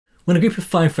When a group of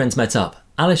 5 friends met up,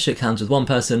 Alice shook hands with 1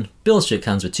 person, Bill shook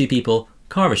hands with 2 people,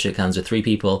 Cara shook hands with 3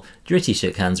 people, Dritty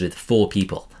shook hands with 4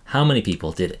 people. How many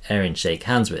people did Erin shake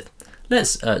hands with?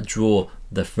 Let's draw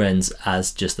the friends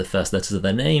as just the first letters of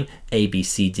their name, A, B,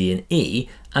 C, D and E.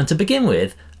 And to begin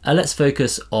with, let's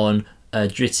focus on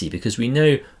Dritty, because we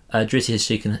know Dritty has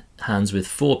shaken hands with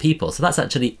 4 people, so that's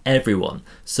actually everyone.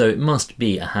 So it must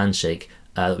be a handshake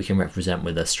that we can represent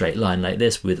with a straight line like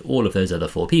this with all of those other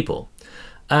 4 people.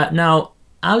 Now,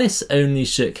 Alice only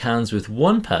shook hands with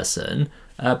 1 person,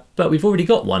 but we've already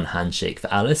got 1 handshake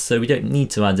for Alice, so we don't need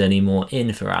to add any more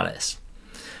in for Alice.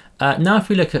 Now if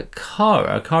we look at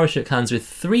Cara shook hands with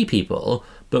 3 people,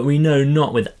 but we know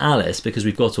not with Alice because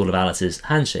we've got all of Alice's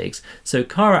handshakes. So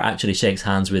Cara actually shakes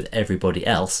hands with everybody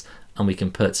else, and we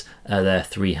can put their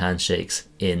 3 handshakes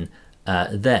in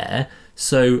there.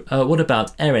 So what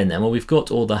about Erin then? Well, we've got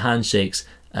all the handshakes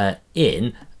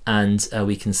in, and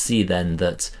we can see then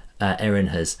that Erin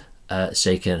has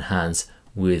shaken hands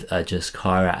with just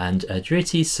Cara and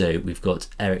Dritty, so we've got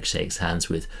Eric shakes hands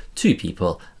with 2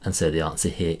 people, and so the answer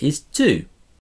here is 2.